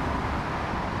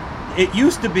 It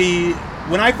used to be,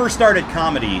 when I first started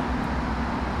comedy,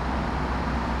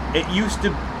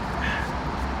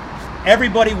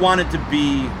 everybody wanted to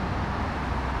be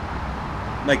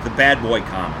like the bad boy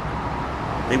comic.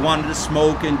 They wanted to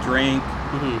smoke and drink,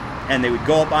 and they would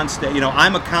go up on stage. You know,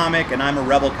 I'm a comic and I'm a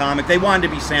rebel comic. They wanted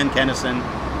to be Sam Kinison,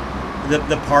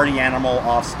 the party animal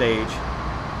off stage.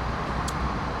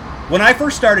 When I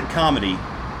first started comedy,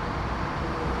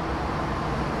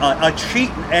 a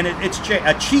cheat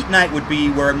night would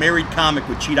be where a married comic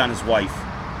would cheat on his wife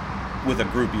with a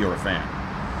groupie or a fan.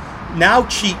 Now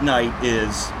cheat night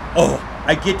is,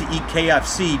 I get to eat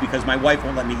KFC because my wife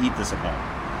won't let me eat this at home.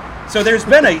 So there's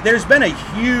been a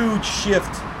huge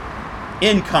shift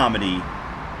in comedy.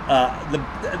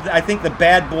 I think the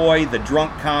bad boy, the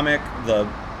drunk comic, the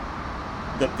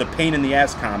pain in the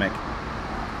ass comic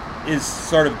is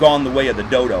sort of gone the way of the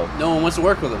dodo. No one wants to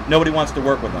work with him. Nobody wants to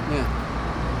work with him. Yeah.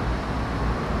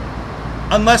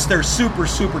 Unless they're super,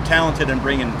 super talented and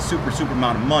bring in super, super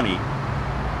amount of money.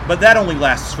 But that only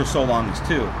lasts for so long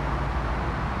too.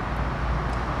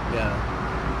 Yeah.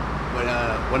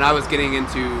 When I was getting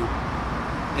into,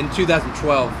 in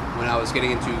 2012, when I was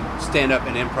getting into stand-up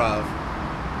and improv,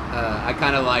 I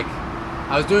kind of I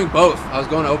was doing both. I was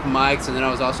going to open mics, and then I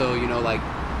was also,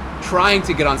 trying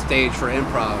to get on stage for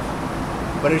improv.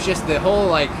 But it's just the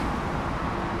whole,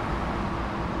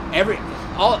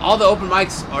 all the open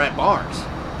mics are at bars,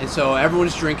 and so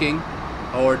everyone's drinking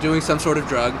or doing some sort of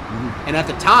drug. Mm-hmm. And at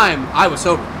the time, I was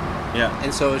sober. Yeah.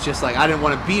 And so it's just I didn't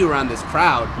want to be around this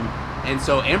crowd, and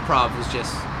so improv was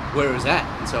just where it was at.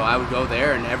 And so I would go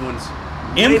there, and everyone's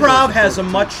improv has a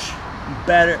much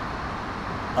better.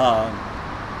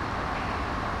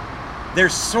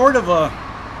 There's sort of a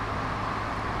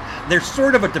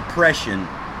depression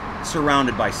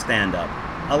surrounded by stand-up.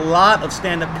 A lot of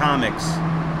stand-up comics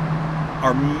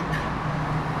are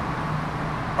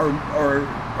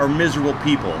miserable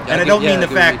people, and I don't mean the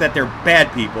fact that they're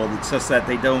bad people. It's just that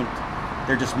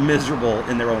they're just miserable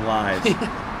in their own lives.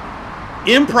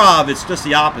 Improv, it's just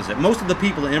the opposite. Most of the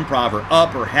people in improv are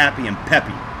up or happy and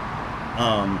peppy.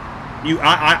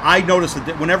 I notice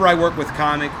that whenever I work with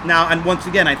comic now, and once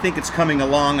again, I think it's coming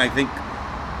along. I think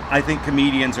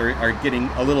comedians are getting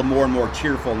a little more and more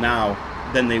cheerful now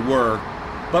than they were,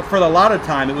 but for a lot of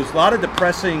time, it was a lot of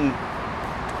depressing,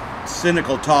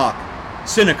 cynical talk.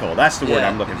 Cynical, that's the word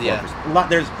I'm looking for. Yeah.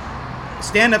 There's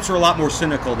stand-ups are a lot more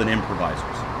cynical than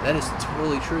improvisers. That is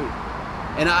totally true,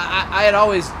 and I had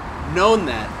always known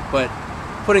that, but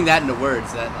putting that into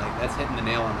words, that's hitting the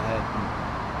nail on the head.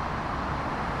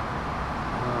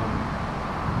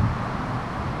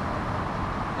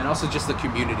 And also just the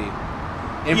community.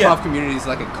 Improv community is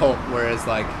like a cult, whereas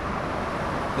the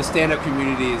stand-up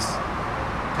community is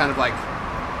kind of like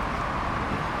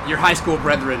your high school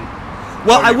brethren.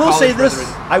 Well, I will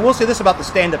say this about the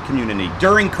stand-up community.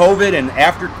 During COVID and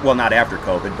after, well, not after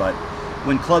COVID, but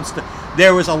when clubs,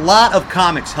 there was a lot of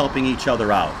comics helping each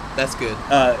other out. That's good.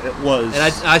 It was, and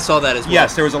I saw that as well.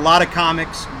 Yes, there was a lot of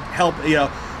comics help.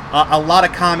 A lot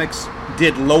of comics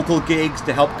did local gigs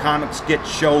to help comics get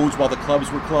shows while the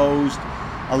clubs were closed.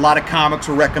 A lot of comics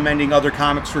were recommending other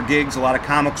comics for gigs. A lot of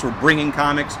comics were bringing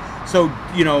comics. So,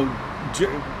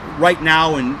 right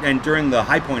now and during the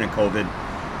high point of COVID,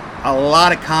 a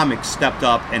lot of comics stepped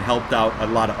up and helped out a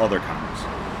lot of other comics,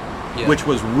 which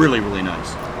was really, really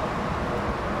nice.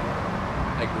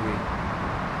 I agree.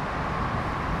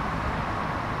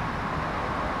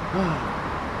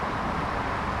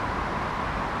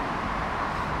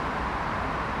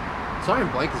 Sorry I'm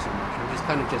blanking so much. I'm just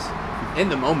kind of in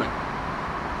the moment.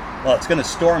 Well, it's going to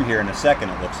storm here in a second,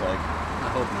 it looks like. I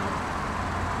hope not.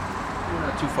 We're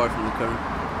not too far from the current.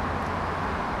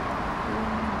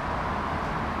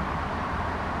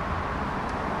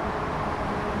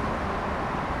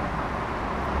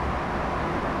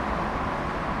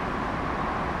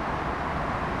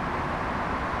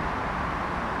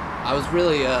 I was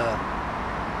really,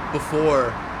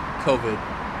 before COVID,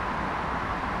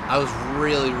 I was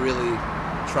really, really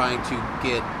trying to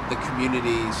get the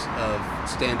communities of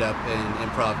stand-up and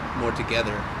improv more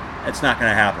together. It's not going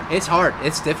to happen. It's hard.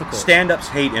 It's difficult. Stand-ups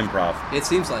hate improv. It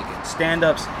seems like it.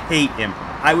 Stand-ups hate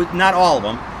improv. Not all of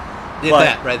them. Yeah,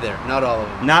 that right there. Not all of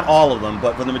them. Not all of them,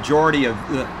 but for the majority of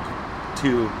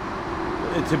to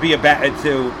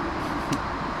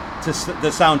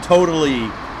sound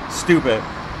totally stupid.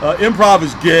 Improv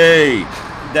is gay.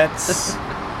 That's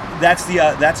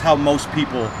how most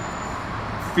people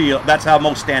feel. That's how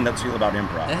most stand-ups feel about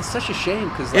improv. That's such a shame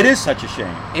because it is such a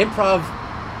shame. Improv,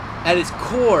 at its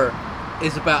core,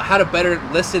 is about how to better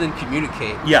listen and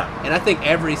communicate. Yeah, and I think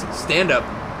every stand-up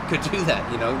could do that.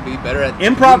 Be better at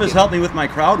improv has helped me with my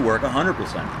crowd work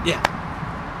 100%. Yeah,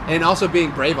 and also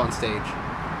being brave on stage.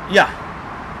 Yeah,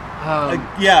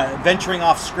 venturing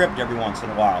off script every once in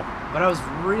a while. But I was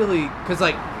really because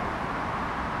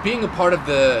being a part of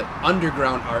the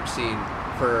underground art scene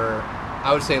for,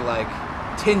 I would say,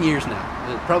 10 years now,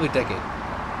 probably a decade.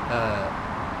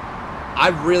 I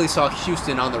really saw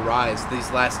Houston on the rise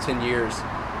these last 10 years.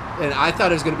 And I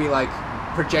thought it was going to be,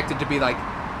 projected to be,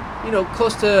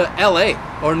 close to L.A.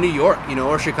 or New York,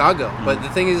 or Chicago. Mm-hmm. But the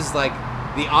thing is,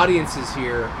 the audiences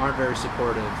here aren't very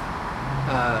supportive.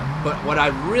 But what I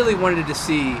really wanted to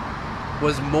see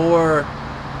was more...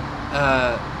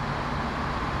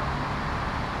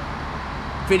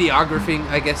 videographing,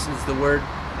 I guess is the word,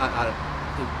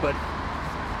 but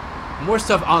more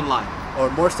stuff online or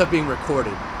more stuff being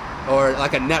recorded or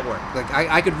a network.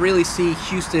 I could really see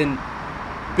Houston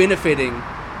benefiting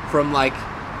from a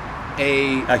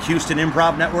Houston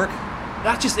improv network,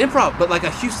 not just improv, but a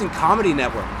Houston comedy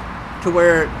network, to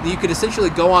where you could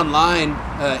essentially go online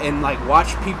and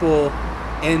watch people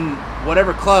in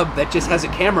whatever club that just has a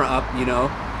camera up,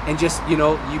 and just you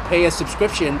pay a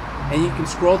subscription and you can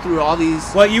scroll through all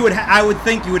these. Well, I would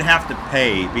think you would have to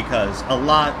pay because a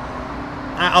lot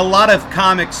of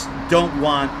comics don't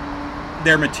want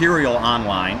their material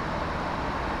online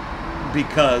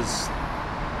because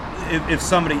if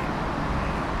somebody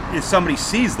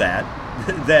sees that,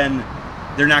 then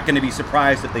they're not going to be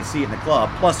surprised if they see it in the club.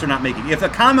 Plus, they're not making. If a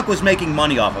comic was making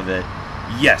money off of it,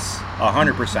 yes,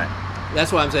 100%.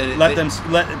 That's what I'm saying. Let the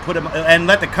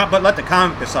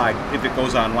comic decide if it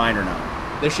goes online or not.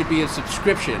 There should be a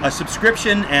subscription.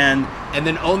 and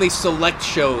then only select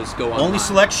shows go online. Only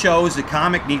select shows. The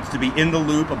comic needs to be in the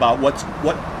loop about what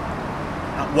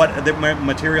the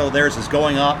material of theirs is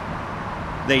going up.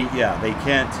 They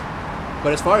can't.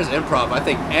 But as far as improv, I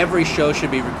think every show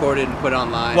should be recorded and put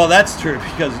online. Well, that's true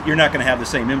because you're not going to have the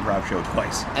same improv show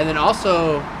twice. And then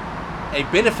also, a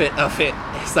benefit of it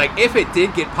is if it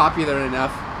did get popular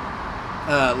enough,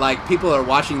 people are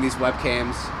watching these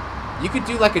webcams, you could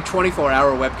do a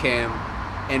 24-hour webcam,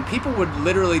 and people would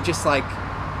literally just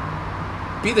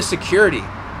be the security,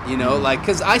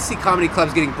 because I see comedy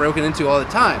clubs getting broken into all the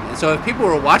time, and so if people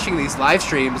were watching these live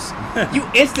streams, you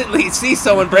instantly see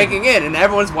someone breaking in, and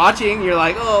everyone's watching. You're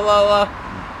oh, la, la,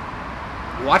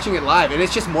 watching it live, and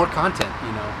it's just more content,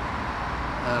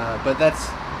 But that's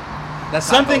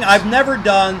something I've never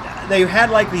done. They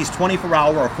had these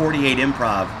 24-hour or 48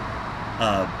 improv,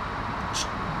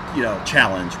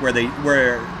 challenge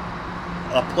where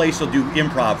a place will do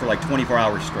improv for 24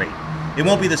 hours straight. It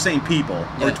won't be the same people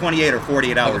or 28 or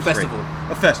 48 hours straight.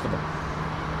 A festival.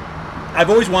 I've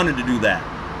always wanted to do that.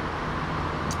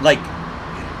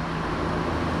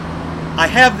 I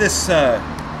have this.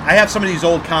 I have some of these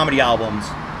old comedy albums,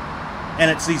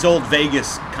 and it's these old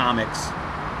Vegas comics.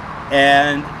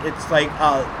 And it's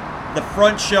the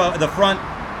front show, the front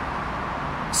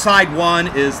side one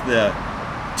is the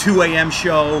 2 a.m.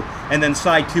 show, and then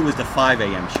side 2 is the 5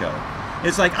 a.m. show.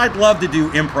 It's I'd love to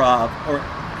do improv, or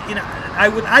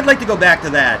I'd like to go back to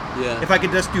that. Yeah. If I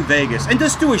could just do Vegas and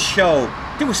just do a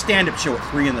stand-up show at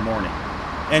 3 a.m,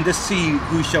 and just see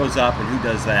who shows up and who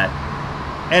does that.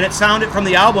 And it sounded, from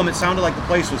the album, it sounded like the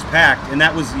place was packed, and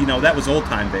that was, that was old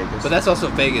time Vegas. But that's also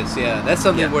Vegas, yeah. That's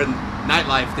something where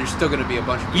nightlife, there's still going to be a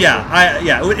bunch of people. Yeah,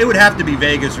 it would have to be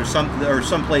Vegas or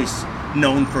some place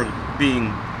known for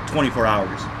being 24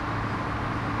 hours.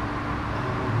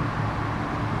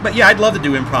 But yeah, I'd love to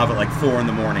do improv at like 4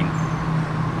 a.m.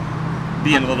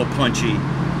 Being a little punchy.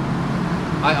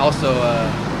 I also,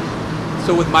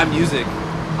 so with my music,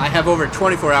 I have over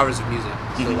 24 hours of music.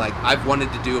 So like, I've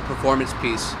wanted to do a performance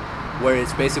piece where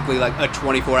it's basically like a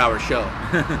 24-hour show.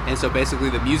 And so basically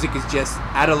the music is just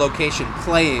at a location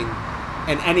playing,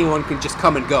 and anyone can just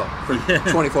come and go for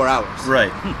 24 hours.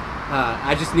 Right.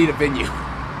 I just need a venue.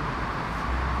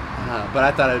 But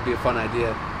I thought it would be a fun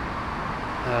idea.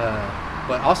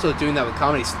 But also doing that with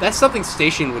comedy, that's something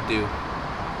Station would do.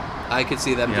 I could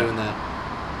see them doing that.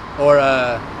 Or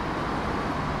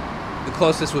the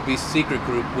closest would be Secret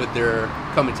Group with their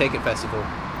Come and Take It festival.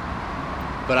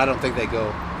 But I don't think they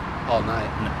go all night.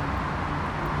 No.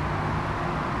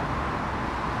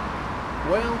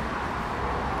 Well,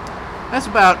 that's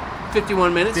about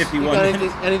 51 minutes. 51 you got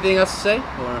minutes. Anything else to say?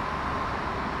 Or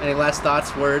any last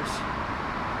thoughts, words?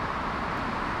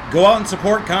 Go out and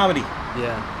support comedy.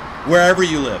 Yeah. Wherever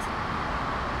you live.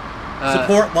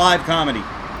 Support live comedy.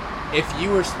 If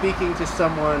you were speaking to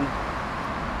someone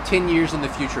 10 years in the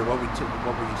future, what would you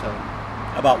tell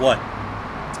them? About what?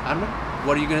 I don't know.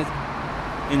 What are you going to...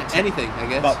 anything, I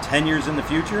guess. About 10 years in the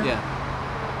future? Yeah.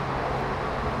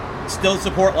 Still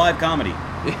support live comedy.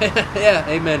 Yeah,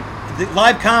 amen. The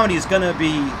live comedy is going to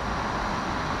be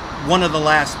one of the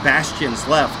last bastions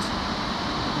left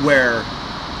where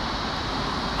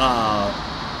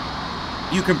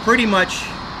you can pretty much...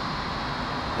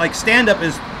 Like, stand-up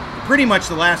is pretty much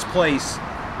the last place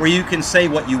where you can say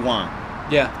what you want.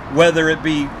 Yeah. Whether it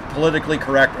be politically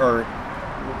correct or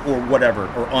whatever,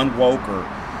 or unwoke or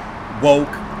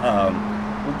woke.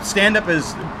 Stand-up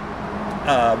is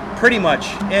pretty much,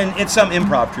 and it's some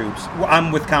improv troops.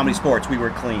 I'm with Comedy Sports. We were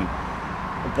clean.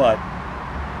 But,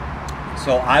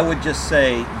 so I would just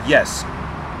say, yes,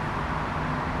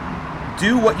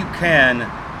 do what you can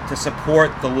to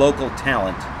support the local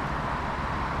talent,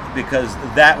 because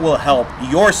that will help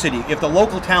your city. If the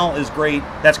local talent is great,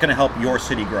 that's going to help your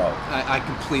city grow. I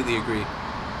completely agree.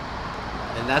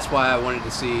 And that's why I wanted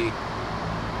to see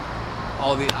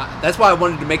that's why I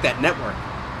wanted to make that network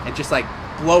and just like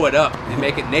blow it up and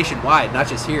make it nationwide, not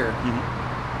just here.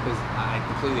 Because I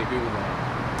completely agree with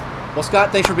that. Well,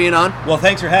 Scott, thanks for being on. Well,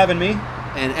 thanks for having me.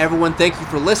 And everyone, thank you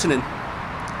for listening.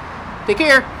 Take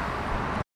care.